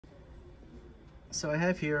So I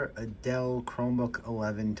have here a Dell Chromebook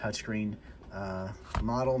 11 touchscreen,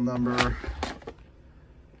 model number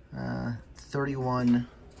 3110.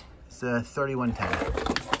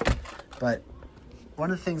 But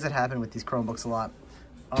one of the things that happen with these Chromebooks a lot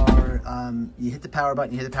are you hit the power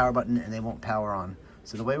button, and they won't power on.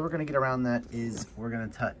 So the way we're going to get around that is we're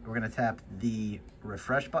going to tap the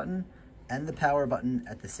refresh button and the power button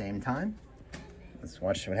at the same time. Let's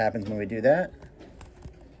watch what happens when we do that.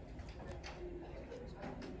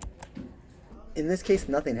 In this case,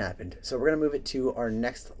 nothing happened. So we're gonna move it to our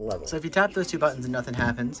next level. So if you tap those two buttons and nothing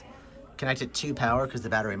happens, connect it to power because the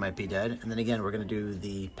battery might be dead. And then again, we're gonna do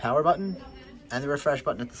the power button and the refresh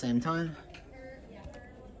button at the same time.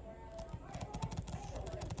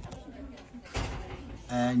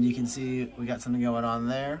 And you can see we got something going on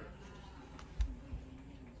there.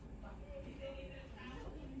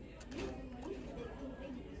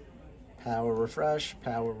 Power refresh,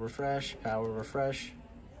 power refresh, power refresh.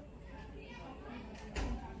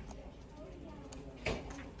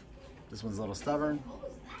 This one's a little stubborn,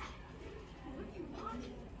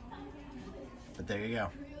 but there you go.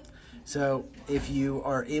 So if you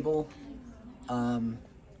are able,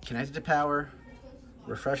 connect it to power,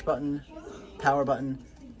 refresh button, power button,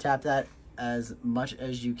 tap that as much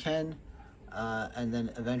as you can, and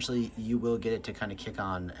then eventually you will get it to kind of kick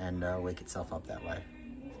on and wake itself up that way.